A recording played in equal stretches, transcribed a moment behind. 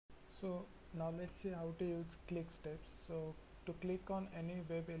So now let's see how to use click steps. So to click on any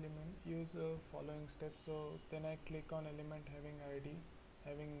web element, use following steps. So then I click on element having ID,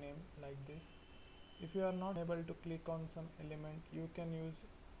 having name like this. If you are not able to click on some element, you can use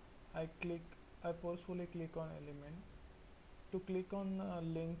I forcefully click on element. To click on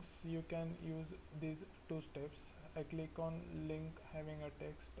links, you can use these two steps. I click on link having a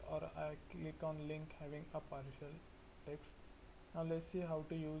text, or I click on link having a partial text. Now let's see how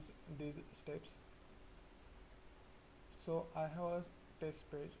to use these steps. So I have a test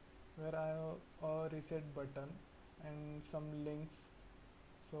page where I have a reset button and some links.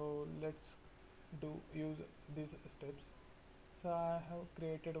 So let's do use these steps. So I have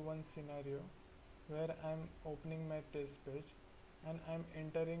created one scenario where I'm opening my test page and I'm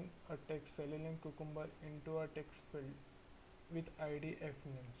entering a text selenium-cucumber into a text field with ID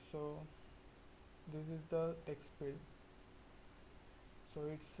fname. So this is the text field. So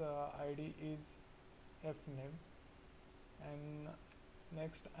its ID is fname, and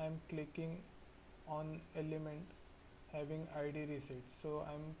next I'm clicking on element having ID reset. So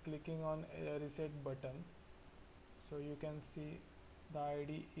I'm clicking on a reset button. So you can see the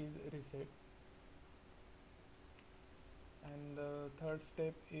ID is reset. And the third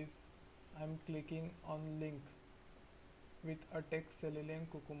step is I'm clicking on link with a text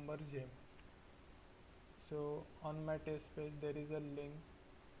selenium-cucumber gem. So on my test page there is a link,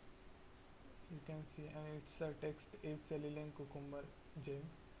 you can see, and its text is selenium-cucumber gem.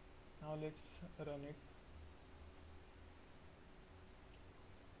 Now let's run it.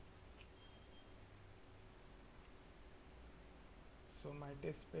 So my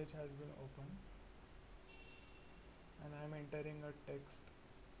test page has been opened and I am entering a text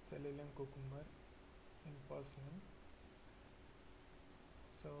selenium-cucumber in first name.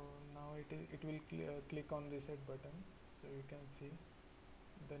 So now it will click on reset button. So you can see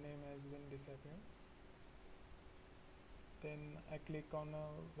the name has been disappeared. Then I click on a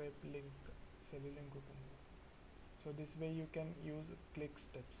web link selenium-cucumber. So this way you can use click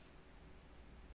steps.